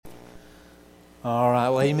All right,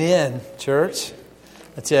 well, amen, church.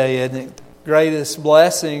 I tell you, the greatest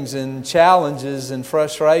blessings and challenges and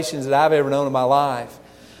frustrations that I've ever known in my life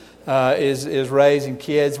is raising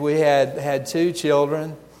kids. We had two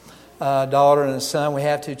children, a daughter and a son. We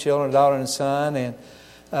have two children, a daughter and a son,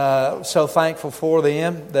 and so thankful for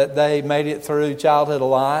them that they made it through childhood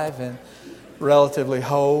alive and relatively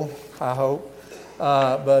whole, I hope.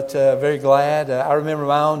 But very glad. I remember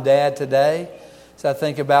my own dad today. So I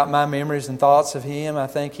think about my memories and thoughts of him. I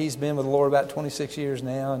think he's been with the Lord about 26 years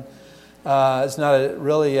now. And it's not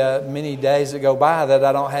really many days that go by that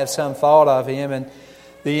I don't have some thought of him and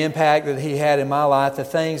the impact that he had in my life, the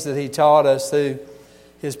things that he taught us through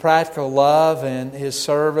his practical love and his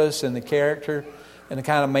service and the character and the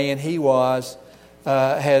kind of man he was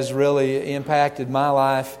has really impacted my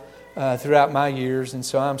life throughout my years. And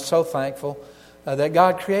so I'm so thankful that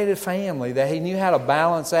God created family, that He knew how to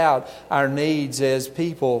balance out our needs as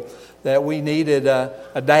people, that we needed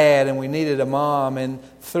a dad and we needed a mom, and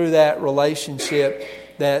through that relationship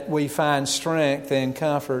that we find strength and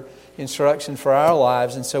comfort, instruction for our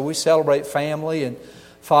lives. And so we celebrate family and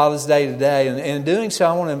Father's Day today. And in doing so,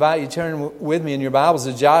 I want to invite you to turn with me in your Bibles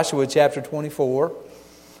to Joshua chapter 24.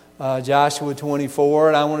 Joshua 24,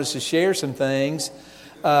 and I want us to share some things.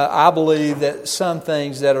 I believe that some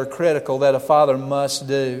things that are critical that a father must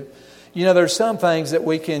do. You know, there's some things that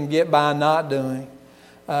we can get by not doing,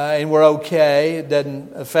 and we're okay. It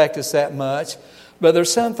doesn't affect us that much. But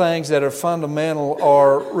there's some things that are fundamental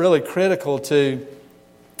or really critical to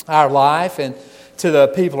our life and to the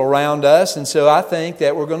people around us. And so I think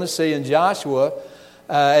that we're going to see in Joshua,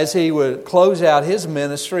 as he would close out his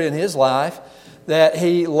ministry and his life, that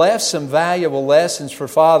he left some valuable lessons for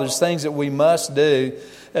fathers, things that we must do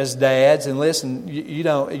as dads. And listen,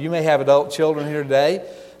 you may have adult children here today.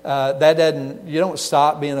 You don't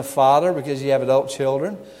stop being a father because you have adult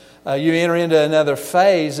children. You enter into another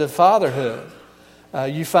phase of fatherhood.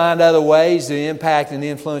 You find other ways to impact and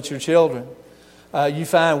influence your children. You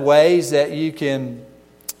find ways that you can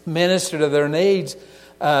minister to their needs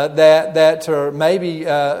that are maybe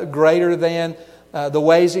greater than the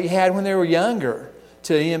ways that you had when they were younger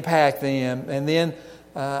to impact them. And then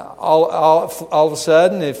all of a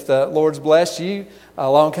sudden, if the Lord's blessed you,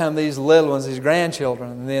 along come these little ones, these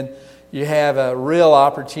grandchildren. And then you have a real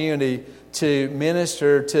opportunity to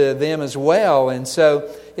minister to them as well. And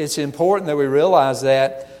so it's important that we realize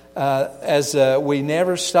that as we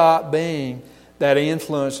never stop being that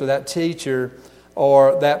influence or that teacher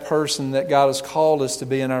or that person that God has called us to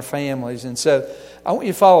be in our families. And so I want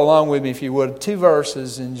you to follow along with me, if you would, 2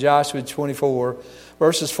 verses in Joshua 24,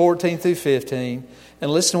 verses 14 through 15,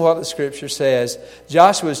 and listen to what the Scripture says.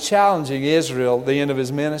 Joshua is challenging Israel at the end of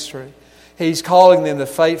his ministry. He's calling them to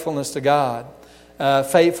faithfulness to God,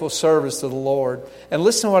 faithful service to the Lord. And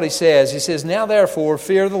listen to what he says. He says, "Now therefore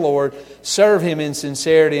fear the Lord, serve Him in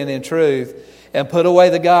sincerity and in truth, and put away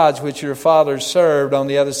the gods which your fathers served on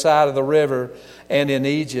the other side of the river and in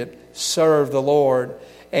Egypt. Serve the Lord.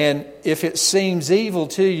 And if it seems evil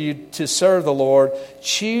to you to serve the Lord,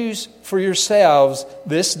 choose for yourselves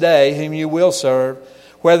this day whom you will serve,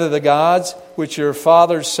 whether the gods which your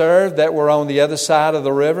fathers served that were on the other side of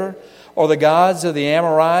the river, or the gods of the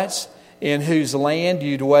Amorites in whose land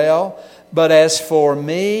you dwell. But as for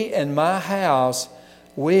me and my house,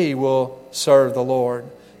 we will serve the Lord."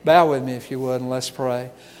 Bow with me if you would, and let's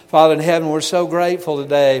pray. Father in heaven, we're so grateful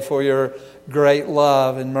today for your great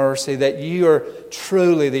love and mercy, that you are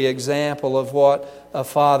truly the example of what a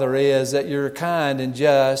father is, that you're kind and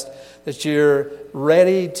just, that you're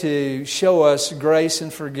ready to show us grace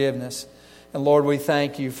and forgiveness. And Lord, we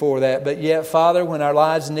thank you for that. But yet, Father, when our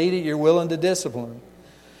lives need it, you're willing to discipline.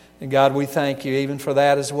 And God, we thank you even for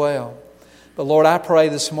that as well. But Lord, I pray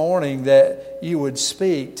this morning that you would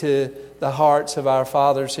speak to the hearts of our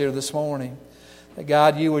fathers here this morning. That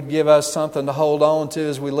God, you would give us something to hold on to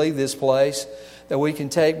as we leave this place, that we can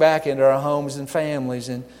take back into our homes and families,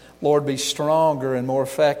 and Lord, be stronger and more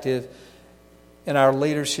effective in our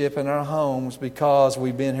leadership in our homes because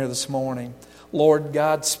we've been here this morning. Lord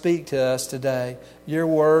God, speak to us today, your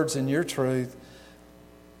words and your truth.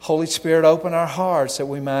 Holy Spirit, open our hearts that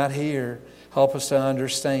we might hear. Help us to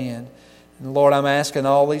understand. And Lord, I'm asking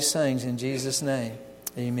all these things in Jesus' name.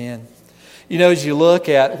 Amen. You know, as you look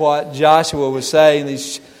at what Joshua was saying,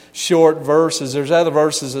 these short verses, there's other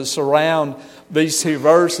verses that surround these 2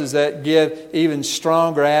 verses that give even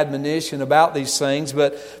stronger admonition about these things.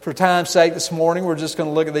 But for time's sake this morning, we're just going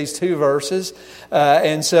to look at these 2 verses.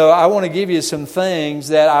 And so I want to give you some things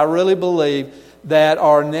that I really believe that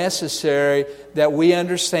are necessary, that we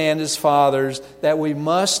understand as fathers, that we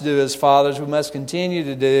must do as fathers, we must continue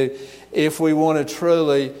to do if we want to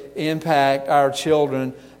truly impact our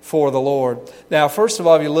children for the Lord. Now, first of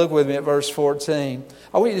all, if you look with me at verse 14,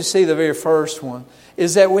 I want you to see the very first one,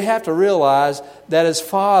 is that we have to realize that as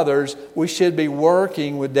fathers, we should be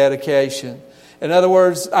working with dedication. In other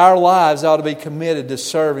words, our lives ought to be committed to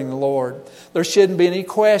serving the Lord. There shouldn't be any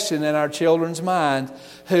question in our children's mind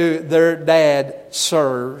who their dad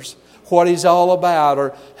serves, what he's all about,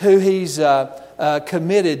 or who he's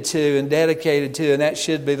committed to and dedicated to, and that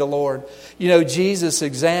should be the Lord. You know, Jesus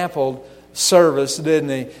exampled service, didn't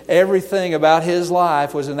he? Everything about his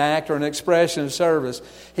life was an act or an expression of service.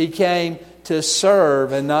 He came to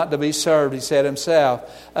serve and not to be served, he said himself.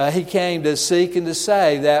 He came to seek and to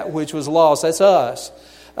save that which was lost. That's us.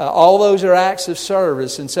 All those are acts of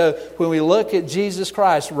service. And so when we look at Jesus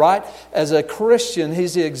Christ, right, as a Christian,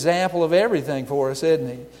 he's the example of everything for us, isn't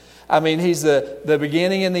he? I mean, he's the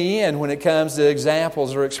beginning and the end when it comes to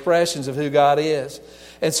examples or expressions of who God is.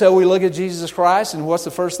 And so we look at Jesus Christ, and what's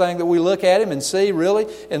the first thing that we look at him and see, really,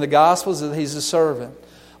 in the Gospels, that he's a servant.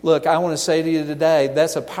 Look, I want to say to you today,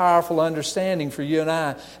 that's a powerful understanding for you and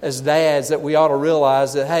I as dads, that we ought to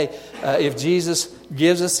realize that, hey, if Jesus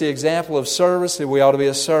gives us the example of service, that we ought to be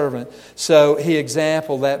a servant. So he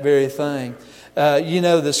exampled that very thing. You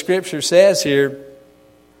know, the Scripture says here,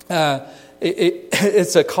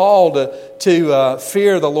 it's a call to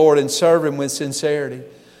fear the Lord and serve him with sincerity.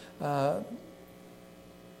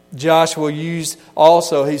 Joshua used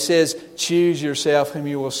also, he says, choose yourself whom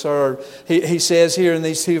you will serve. He says here in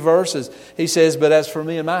these two verses, he says, but as for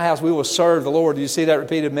me and my house, we will serve the Lord. Do you see that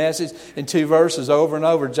repeated message in two verses over and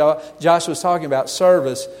over? Joshua's talking about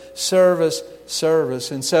service, service,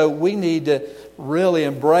 service. And so we need to really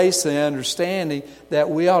embrace the understanding that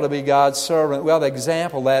we ought to be God's servant. We ought to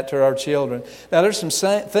example that to our children. Now, there's some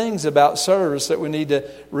things about service that we need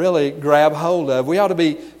to really grab hold of. We ought to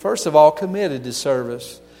be, first of all, committed to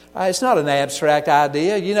service. It's not an abstract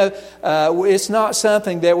idea. You know, it's not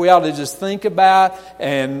something that we ought to just think about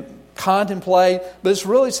and contemplate, but it's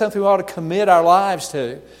really something we ought to commit our lives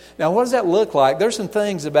to. Now, what does that look like? There's some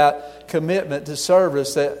things about commitment to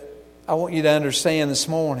service that I want you to understand this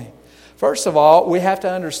morning. First of all, we have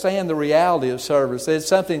to understand the reality of service. It's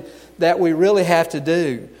something that we really have to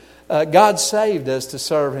do. God saved us to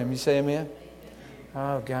serve him. You say amen?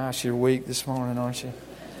 Oh, gosh, you're weak this morning, aren't you?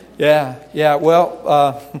 Yeah.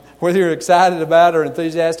 Well, whether you're excited about it or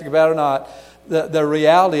enthusiastic about it or not, the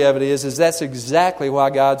reality of it is that's exactly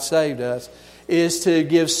why God saved us, is to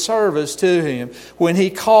give service to him. When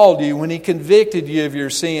he called you, when he convicted you of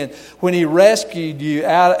your sin, when he rescued you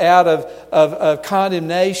out of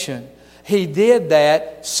condemnation, he did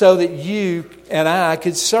that so that you and I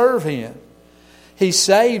could serve him. He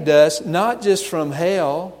saved us not just from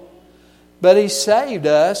hell, but he saved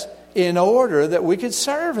us in order that we could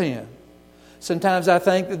serve him. Sometimes I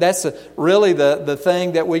think that's really the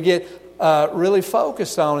thing that we get really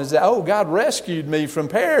focused on, is that, oh, God rescued me from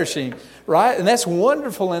perishing, right? And that's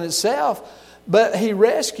wonderful in itself. But he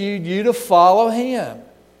rescued you to follow him.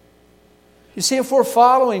 You see, if we're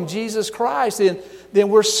following Jesus Christ, then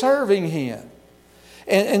we're serving him.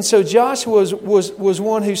 And so Joshua was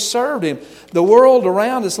one who served him. The world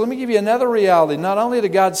around us, let me give you another reality. Not only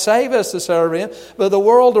did God save us to serve him, but the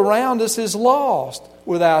world around us is lost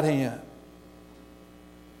without him.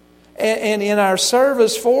 And in our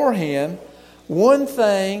service for him, one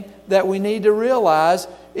thing that we need to realize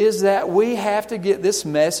is that we have to get this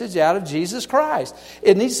message out of Jesus Christ.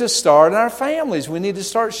 It needs to start in our families. We need to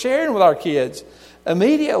start sharing with our kids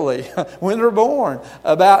immediately when they're born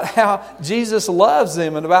about how Jesus loves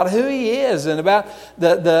them and about who he is and about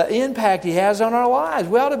the impact he has on our lives.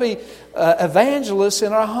 We ought to be evangelists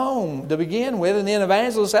in our home to begin with, and then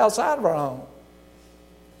evangelists outside of our home.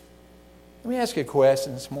 Let me ask you a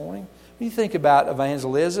question this morning. When you think about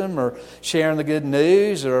evangelism or sharing the good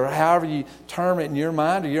news or however you term it in your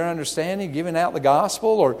mind or your understanding, giving out the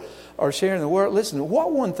gospel or sharing the word, listen,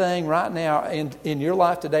 what one thing right now in your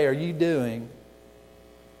life today are you doing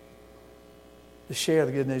to share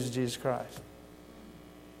the good news of Jesus Christ?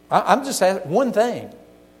 I'm just asking one thing.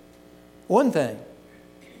 One thing.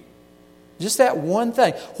 Just that one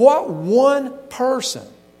thing. What one person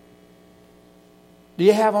do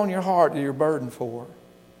you have on your heart that you're burdened for?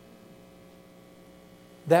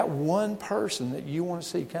 That one person that you want to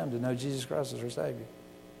see come to know Jesus Christ as their Savior.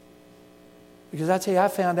 Because I tell you, I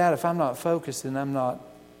found out if I'm not focused, then I'm not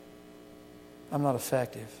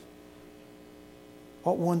effective.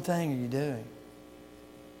 What one thing are you doing?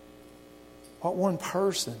 What one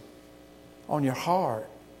person on your heart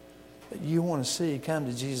that you want to see come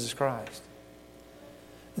to Jesus Christ?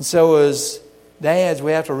 And so as dads,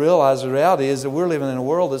 we have to realize the reality is that we're living in a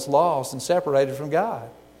world that's lost and separated from God.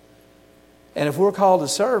 And if we're called to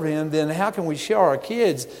serve Him, then how can we show our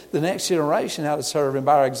kids, the next generation, how to serve Him?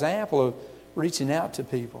 By our example of reaching out to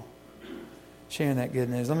people, sharing that good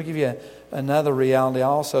news. Let me give you another reality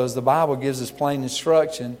also, is the Bible gives us plain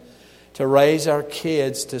instruction to raise our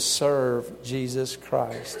kids to serve Jesus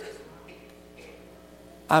Christ.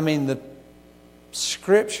 I mean, the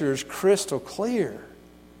Scripture is crystal clear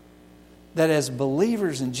that as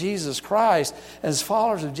believers in Jesus Christ, as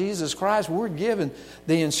followers of Jesus Christ, we're given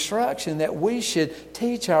the instruction that we should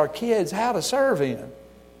teach our kids how to serve Him.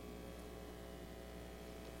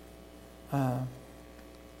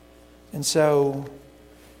 And so,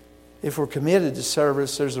 if we're committed to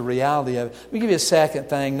service, there's a reality of it. Let me give you a second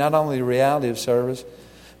thing, not only the reality of service,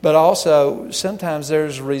 but also sometimes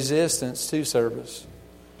there's resistance to service.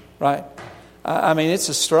 Right? I mean, it's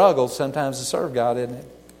a struggle sometimes to serve God, isn't it?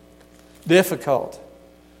 Difficult.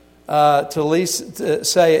 To at least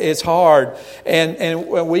say it's hard. And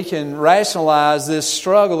we can rationalize this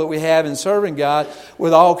struggle that we have in serving God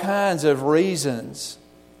with all kinds of reasons.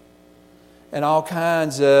 And all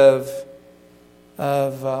kinds of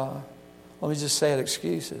let me just say it,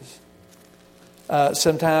 excuses.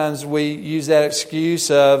 Sometimes we use that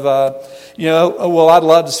excuse of, well, I'd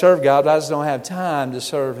love to serve God, but I just don't have time to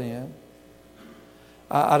serve Him.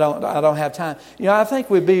 I don't have time. I think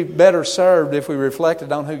we'd be better served if we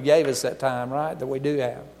reflected on who gave us that time, right, that we do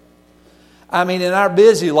have. I mean, in our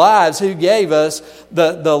busy lives, who gave us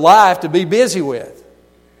the life to be busy with?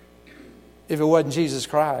 If it wasn't Jesus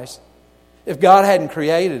Christ. If God hadn't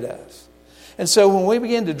created us. And so when we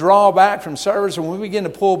begin to draw back from service, when we begin to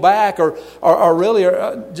pull back or really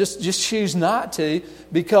just choose not to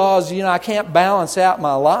because, I can't balance out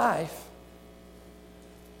my life,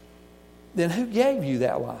 then who gave you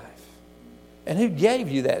that life? And who gave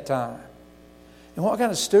you that time? And what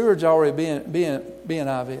kind of stewards are we being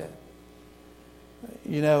of it?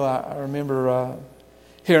 I remember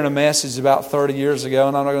hearing a message about 30 years ago,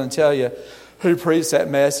 and I'm not going to tell you who preached that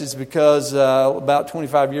message because about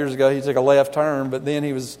 25 years ago he took a left turn, but then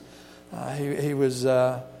he was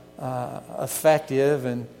effective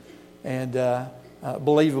and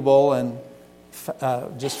believable and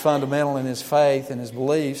just fundamental in his faith and his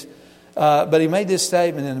beliefs. But he made this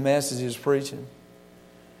statement in the message he was preaching.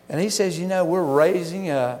 And he says, we're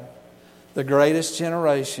raising up the greatest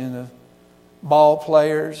generation of ball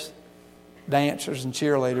players, dancers, and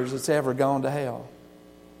cheerleaders that's ever gone to hell.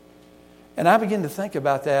 And I begin to think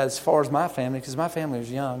about that as far as my family, because my family was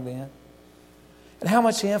young then. And how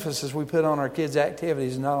much emphasis we put on our kids'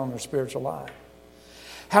 activities and not on their spiritual life.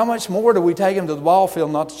 How much more do we take them to the ball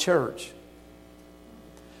field, not to church?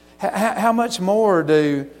 How much more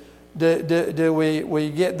do we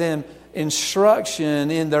get them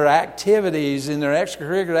instruction in their activities, in their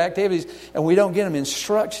extracurricular activities, and we don't get them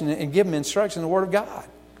instruction and give them instruction in the Word of God?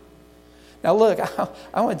 Now look,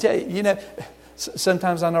 I want to tell you,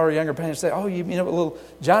 sometimes I know our younger parents say, little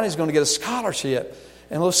Johnny's going to get a scholarship,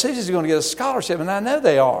 and little Susie's going to get a scholarship, and I know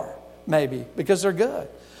they are, maybe, because they're good.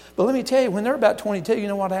 But let me tell you, when they're about 22, you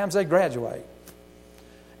know what happens? They graduate.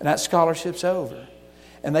 And that scholarship's over.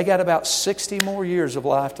 And they got about 60 more years of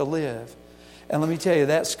life to live. And let me tell you,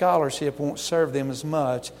 that scholarship won't serve them as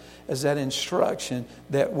much as that instruction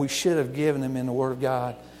that we should have given them in the Word of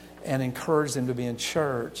God and encouraged them to be in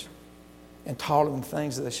church and taught them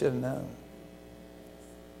things that they should have known.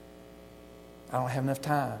 I don't have enough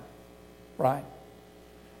time, right?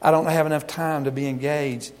 I don't have enough time to be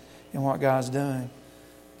engaged in what God's doing.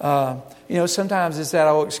 Sometimes it's that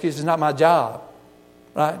old excuse, it's not my job,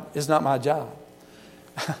 right? It's not my job.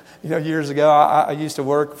 Years ago, I used to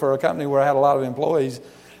work for a company where I had a lot of employees.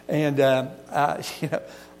 And, I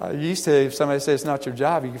used to, if somebody says it's not your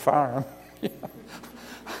job, you can fire them.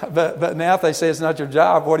 But now if they say it's not your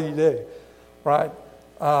job, what do? Right?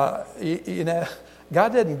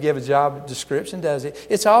 God doesn't give a job description, does He?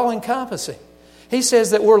 It's all encompassing. He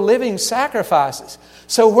says that we're living sacrifices.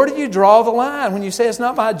 So where do you draw the line when you say it's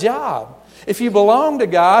not my job? If you belong to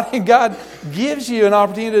God and God gives you an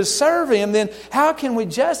opportunity to serve Him, then how can we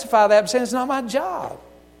justify that by saying it's not my job?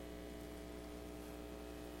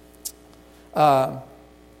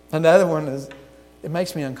 Another one is, it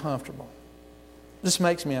makes me uncomfortable. This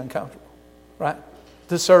makes me uncomfortable, right?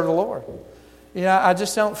 To serve the Lord. I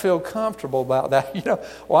just don't feel comfortable about that.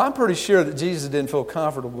 I'm pretty sure that Jesus didn't feel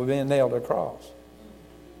comfortable with being nailed to a cross.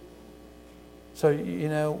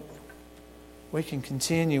 So, we can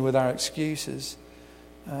continue with our excuses.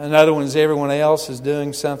 Another one is everyone else is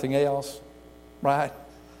doing something else, right?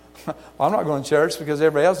 I'm not going to church because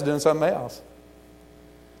everybody else is doing something else.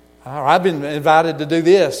 Or I've been invited to do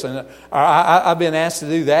this, or I've been asked to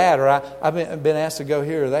do that, or I've been asked to go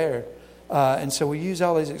here or there. And so we use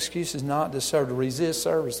all these excuses not to serve, to resist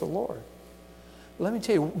service to the Lord. Let me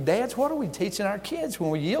tell you, dads, what are we teaching our kids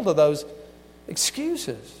when we yield to those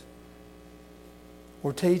excuses?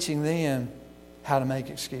 We're teaching them how to make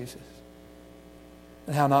excuses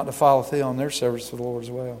and how not to follow through on their service to the Lord as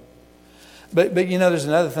well. But there's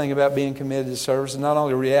another thing about being committed to service, and not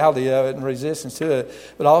only the reality of it and resistance to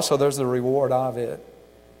it, but also there's the reward of it.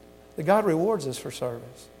 That God rewards us for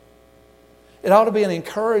service. It ought to be an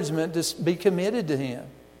encouragement to be committed to Him.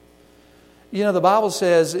 The Bible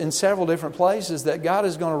says in several different places that God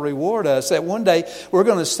is going to reward us, that one day we're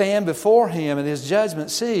going to stand before Him at His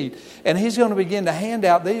judgment seat, and He's going to begin to hand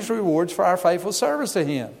out these rewards for our faithful service to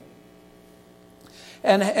Him.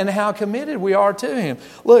 And how committed we are to Him.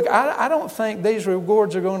 Look, I don't think these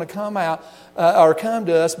rewards are going to come out or come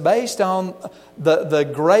to us based on the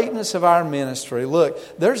greatness of our ministry.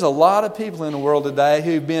 Look, there's a lot of people in the world today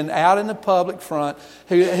who've been out in the public front,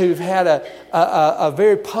 who've had a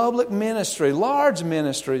very public ministry, large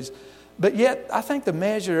ministries. But yet, I think the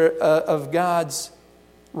measure of God's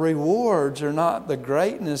rewards are not the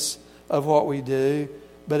greatness of what we do,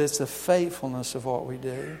 but it's the faithfulness of what we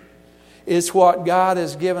do. It's what God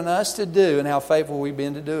has given us to do and how faithful we've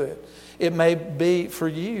been to do it. It may be for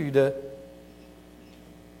you to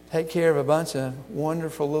take care of a bunch of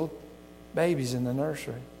wonderful little babies in the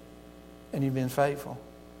nursery, and you've been faithful.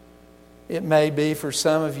 It may be for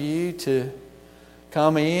some of you to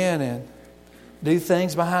come in and do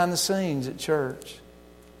things behind the scenes at church,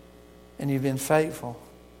 and you've been faithful,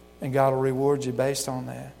 and God will reward you based on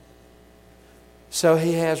that. So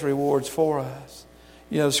He has rewards for us.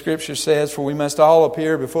 The Scripture says, "For we must all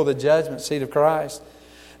appear before the judgment seat of Christ,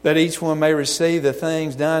 that each one may receive the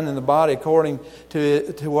things done in the body according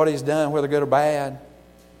to what he's done, whether good or bad."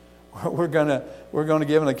 We're going to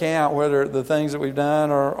give an account whether the things that we've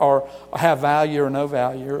done are have value or no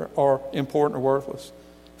value, or important or worthless,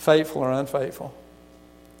 faithful or unfaithful.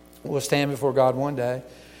 We'll stand before God one day.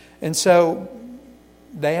 And so,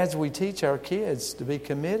 dads, we teach our kids to be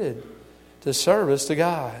committed to service to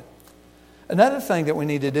God. Another thing that we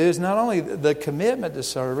need to do is not only the commitment to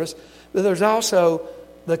service, but there's also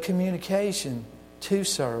the communication to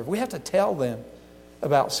serve. We have to tell them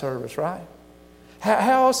about service, right?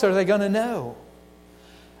 How else are they going to know?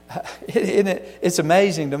 It's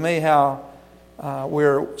amazing to me how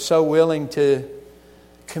we're so willing to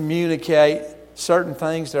communicate certain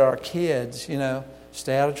things to our kids.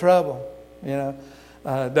 Stay out of trouble.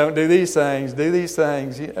 Don't do these things, do these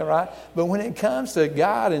things, right? But when it comes to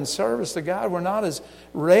God and service to God, we're not as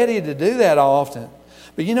ready to do that often.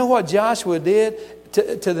 But you know what Joshua did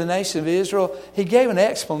to the nation of Israel? He gave an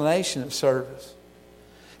explanation of service.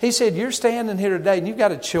 He said, you're standing here today and you've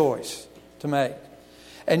got a choice to make.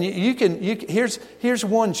 And here's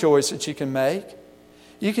one choice that you can make.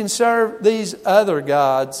 You can serve these other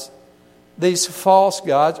gods, these false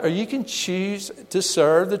gods, or you can choose to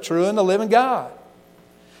serve the true and the living God.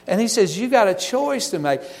 And he says, you got a choice to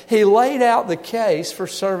make. He laid out the case for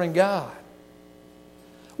serving God.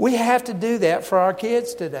 We have to do that for our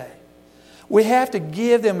kids today. We have to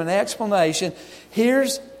give them an explanation.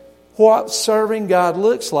 Here's what serving God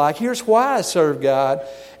looks like. Here's why I serve God.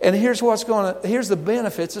 And here's the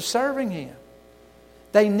benefits of serving Him.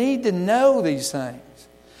 They need to know these things.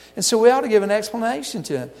 And so we ought to give an explanation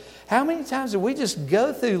to them. How many times do we just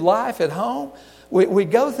go through life at home? We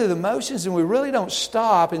go through the motions and we really don't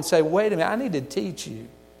stop and say, wait a minute, I need to teach you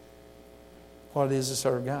what it is to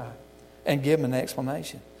serve God, and give them an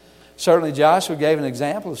explanation. Certainly Joshua gave an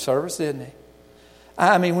example of service, didn't he?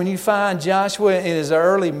 I mean, when you find Joshua in his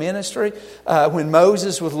early ministry, when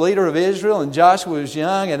Moses was leader of Israel and Joshua was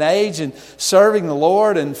young in age and serving the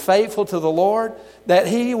Lord and faithful to the Lord, that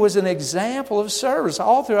he was an example of service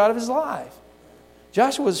all throughout his life.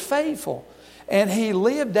 Joshua was faithful, and he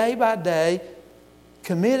lived day by day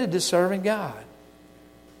committed to serving God.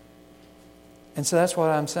 And so that's what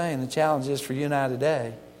I'm saying. The challenge is for you and I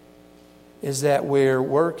today is that we're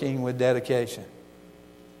working with dedication.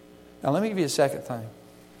 Now let me give you a second thing.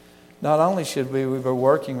 Not only should we be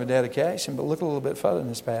working with dedication, but look a little bit further in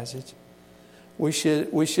this passage. We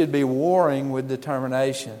should be warring with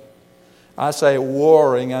determination. I say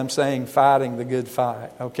warring, I'm saying fighting the good fight,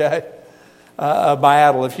 okay? A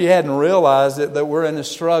battle. If you hadn't realized it, that we're in a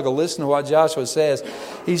struggle, listen to what Joshua says.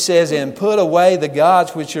 He says, and put away the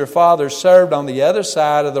gods which your fathers served on the other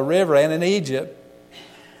side of the river and in Egypt.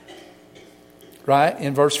 Right?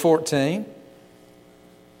 In verse 14.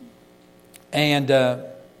 And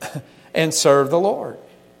serve the Lord.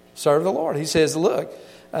 Serve the Lord. He says, look,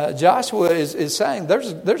 Joshua is saying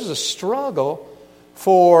there's a struggle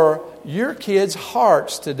for your kids'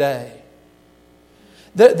 hearts today.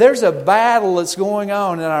 There's a battle that's going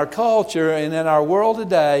on in our culture and in our world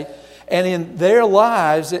today and in their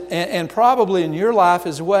lives and probably in your life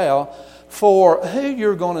as well for who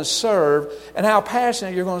you're going to serve and how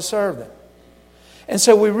passionate you're going to serve them. And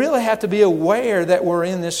so we really have to be aware that we're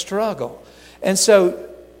in this struggle. And so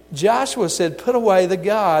Joshua said, put away the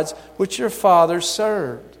gods which your fathers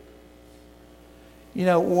served. You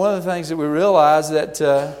know, one of the things that we realize that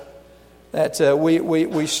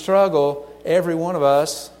we struggle, every one of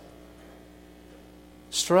us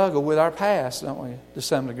struggle with our past, don't we, to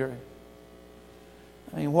some degree?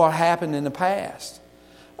 I mean, what happened in the past?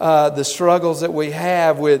 The struggles that we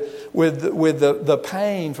have with the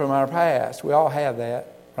pain from our past. We all have that,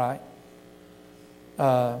 right?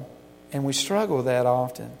 And we struggle with that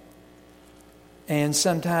often. And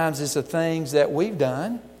sometimes it's the things that we've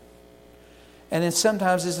done. And then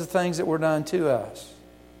sometimes it's the things that were done to us.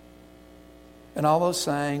 And all those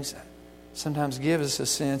things sometimes give us a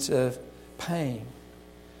sense of pain.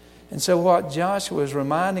 And so what Joshua is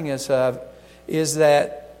reminding us of is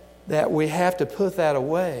that we have to put that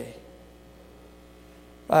away.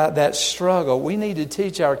 That struggle. We need to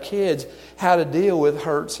teach our kids how to deal with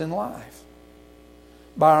hurts in life.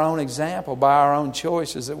 By our own example, by our own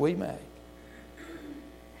choices that we make.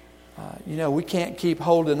 We can't keep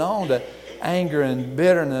holding on to anger and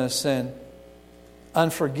bitterness and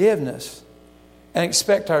unforgiveness and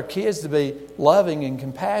expect our kids to be loving and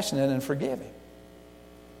compassionate and forgiving.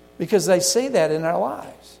 Because they see that in our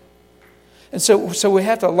lives. And so we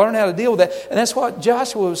have to learn how to deal with that. And that's what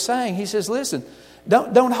Joshua was saying. He says, listen,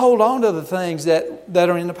 don't hold on to the things that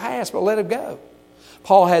are in the past, but let them go.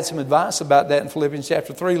 Paul had some advice about that in Philippians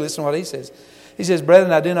chapter 3. Listen to what he says. He says,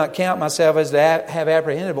 brethren, I do not count myself as to have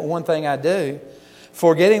apprehended, but one thing I do,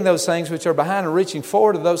 forgetting those things which are behind and reaching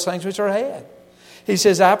forward to those things which are ahead. He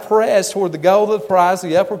says, I press toward the goal of the prize of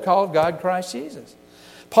the upward call of God in Christ Jesus.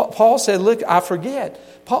 Paul said, look, I forget.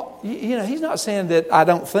 Paul, he's not saying that I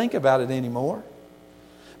don't think about it anymore.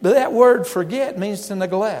 But that word forget means to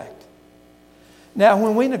neglect. Now,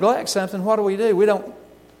 when we neglect something, what do?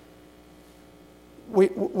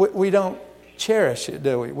 We don't cherish it,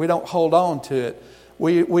 do we? We don't hold on to it.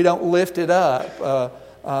 We don't lift it up.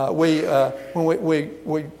 When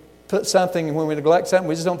we put something, when we neglect something,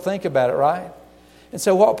 we just don't think about it, right? And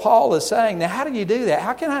so what Paul is saying, now how do you do that?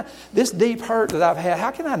 How can I, this deep hurt that I've had,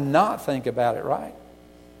 how can I not think about it, right?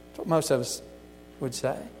 That's what most of us would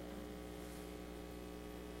say.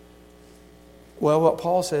 Well, what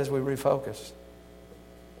Paul says, we refocus.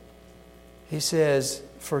 He says,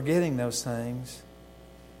 forgetting those things.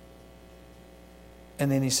 And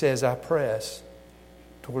then he says, I press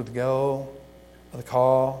toward the goal of the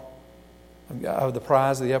call, of the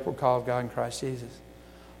prize of the upward call of God in Christ Jesus.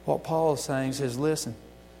 What Paul is saying is, listen,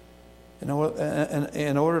 in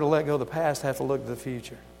order to let go of the past, I have to look to the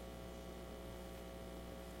future.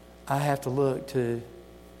 I have to look to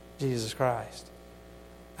Jesus Christ.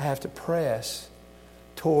 I have to press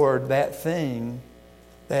toward that thing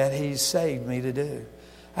that He's saved me to do.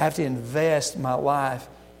 I have to invest my life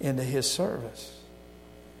into His service.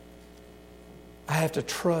 I have to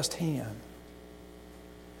trust Him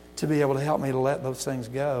to be able to help me to let those things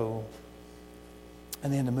go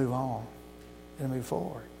and then to move on and to move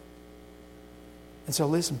forward. And so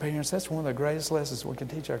listen, parents, that's one of the greatest lessons we can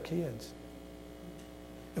teach our kids.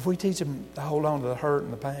 If we teach them to hold on to the hurt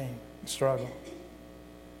and the pain and struggle,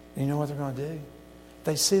 you know what they're going to do? If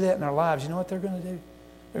they see that in their lives, you know what they're going to do?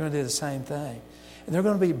 They're going to do the same thing. And they're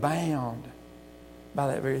going to be bound by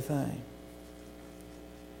that very thing.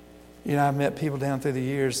 I've met people down through the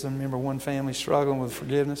years. I remember one family struggling with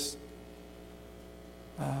forgiveness.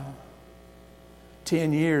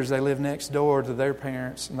 10 years they lived next door to their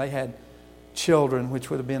parents, and they had children, which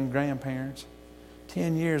would have been grandparents.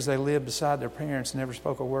 10 years they lived beside their parents and never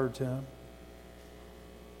spoke a word to them.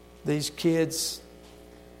 These kids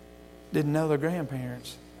didn't know their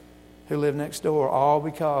grandparents who lived next door, all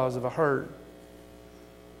because of a hurt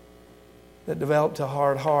that developed a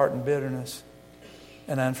hard heart and bitterness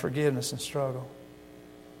and unforgiveness and struggle.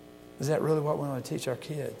 Is that really what we want to teach our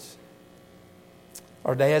kids?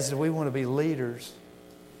 Our dads, we want to be leaders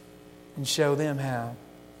and show them how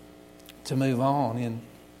to move on in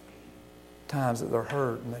times that they're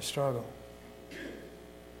hurt and they struggle.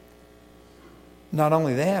 Not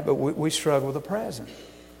only that, but we struggle with the present.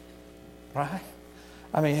 Right?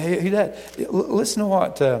 I mean, he does. Listen to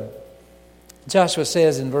what Joshua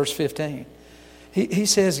says in verse 15. He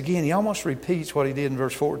says again, he almost repeats what he did in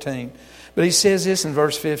verse 14. But he says this in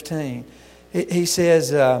verse 15. He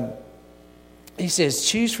says, He says,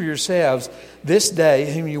 choose for yourselves this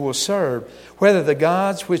day whom you will serve, whether the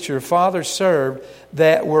gods which your fathers served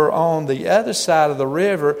that were on the other side of the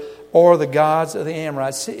river, or the gods of the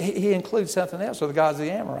Amorites. He includes something else, or the gods of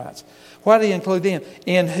the Amorites. Why did he include them?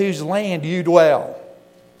 In whose land you dwell.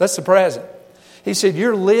 That's the present. He said,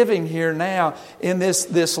 you're living here now in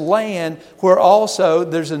this land where also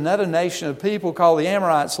there's another nation of people called the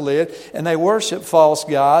Amorites live, and they worship false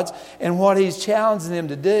gods. And what he's challenging them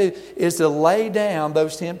to do is to lay down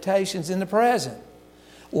those temptations in the present.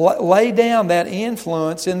 Lay down that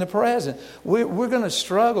influence in the present. We're going to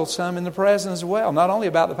struggle some in the present as well. Not only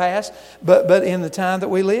about the past, but in the time that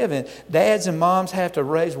we live in. Dads and moms have to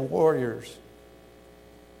raise warriors.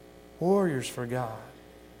 Warriors for God.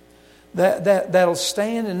 That'll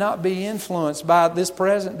stand and not be influenced by this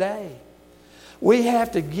present day. We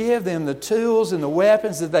have to give them the tools and the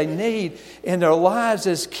weapons that they need in their lives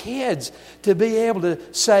as kids to be able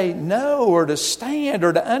to say no, or to stand,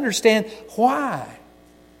 or to understand why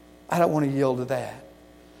I don't want to yield to that.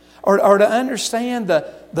 Or to understand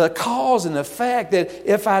the cause and effect that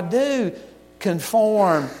if I do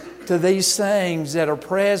conform to these things that are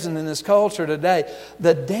present in this culture today,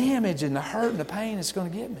 the damage and the hurt and the pain it's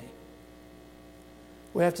going to give me.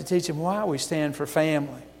 We have to teach them why we stand for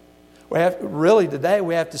family. Today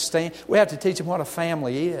we have to teach them what a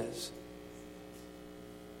family is.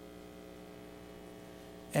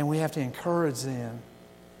 And we have to encourage them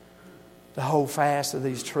to hold fast to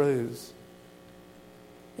these truths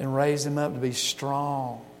and raise them up to be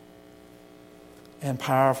strong and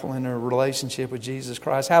powerful in their relationship with Jesus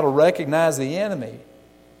Christ. How to recognize the enemy.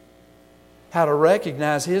 How to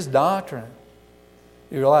recognize his doctrine.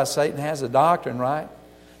 You realize Satan has a doctrine, right?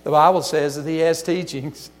 The Bible says that he has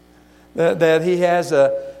teachings, that he has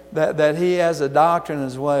a doctrine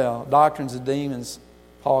as well. Doctrines of demons,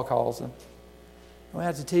 Paul calls them. We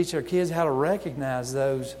have to teach our kids how to recognize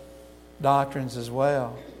those doctrines as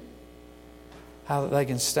well. How that they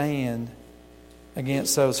can stand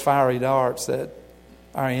against those fiery darts that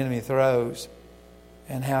our enemy throws,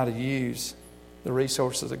 and how to use the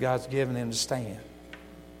resources that God's given them to stand.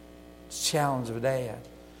 It's a challenge of a dad.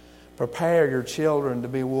 Prepare your children to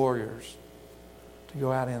be warriors, to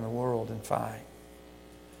go out in the world and fight.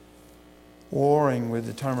 Warring with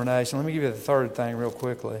determination. Let me give you the third thing real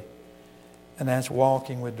quickly, and that's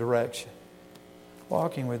walking with direction.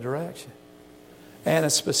 Walking with direction. And a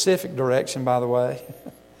specific direction, by the way.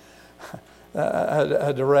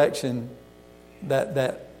 a direction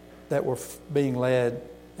that we're being led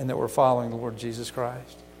and that we're following the Lord Jesus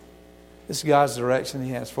Christ. This is God's direction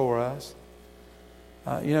He has for us.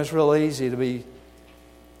 It's real easy to be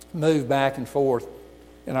moved back and forth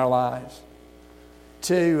in our lives.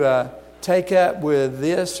 To take up with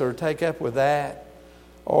this or take up with that,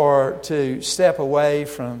 or to step away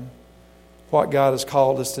from what God has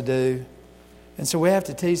called us to do. And so we have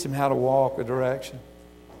to teach them how to walk with direction.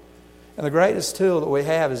 And the greatest tool that we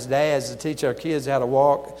have as dads to teach our kids how to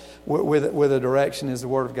walk with a direction is the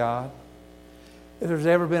Word of God. If there's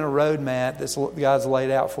ever been a roadmap that God's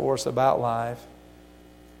laid out for us about life,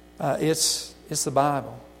 it's the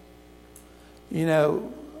Bible.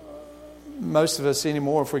 Most of us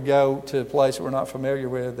anymore, if we go to a place that we're not familiar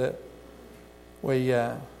with, that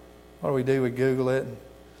what do? We Google it, and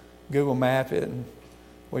Google Map it, and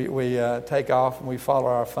we take off and we follow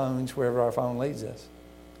our phones wherever our phone leads us.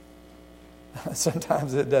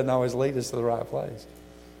 Sometimes it doesn't always lead us to the right place,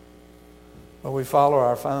 but we follow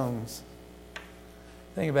our phones.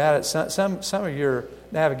 Think about it. Some of your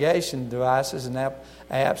navigation devices and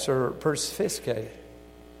apps are pretty sophisticated.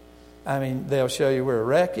 I mean, they'll show you where a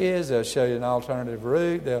wreck is. They'll show you an alternative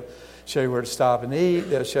route. They'll show you where to stop and eat.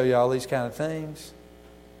 They'll show you all these kind of things.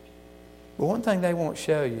 But one thing they won't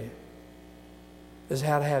show you is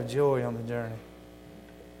how to have joy on the journey.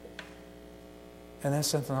 And that's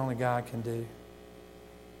something only God can do.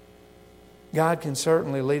 God can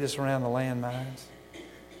certainly lead us around the landmines.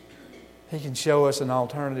 He can show us an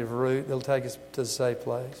alternative route that'll take us to a safe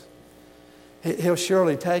place. He'll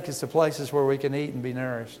surely take us to places where we can eat and be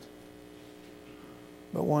nourished.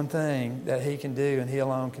 But one thing that He can do and He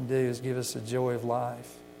alone can do is give us the joy of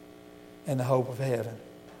life and the hope of heaven.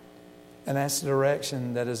 And that's the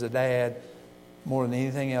direction that as a dad, more than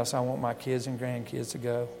anything else, I want my kids and grandkids to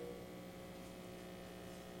go.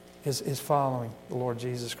 Is following the Lord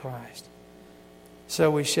Jesus Christ.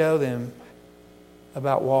 So we show them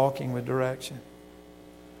about walking with direction.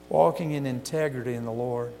 Walking in integrity in the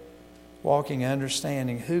Lord. Walking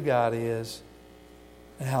understanding who God is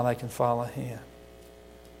and how they can follow Him.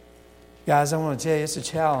 Guys, I want to tell you, it's a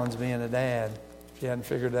challenge being a dad, if you hadn't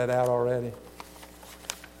figured that out already.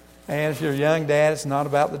 And if you're a young dad, it's not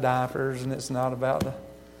about the diapers, and it's not about the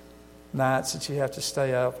nights that you have to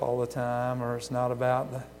stay up all the time, or it's not about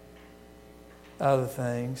the other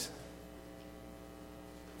things.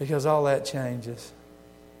 Because all that changes.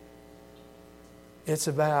 It's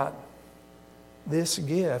about this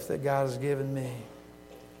gift that God has given me.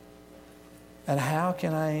 And how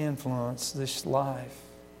can I influence this life?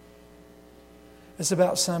 It's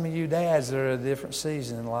about some of you dads that are at a different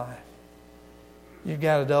season in life. You've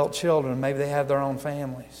got adult children. Maybe they have their own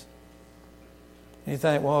families. And you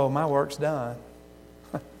think, whoa, my work's done.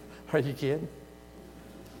 Are you kidding?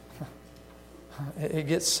 It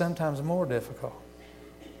gets sometimes more difficult.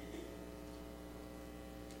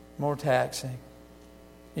 More taxing.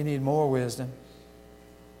 You need more wisdom.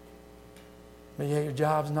 But yet your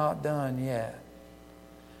job's not done yet.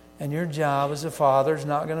 And your job as a father is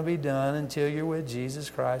not going to be done until you're with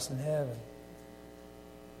Jesus Christ in heaven.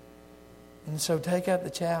 And so take up the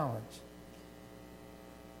challenge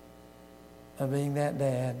of being that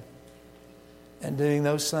dad and doing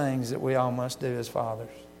those things that we all must do as fathers.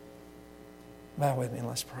 Bow with me and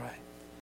let's pray.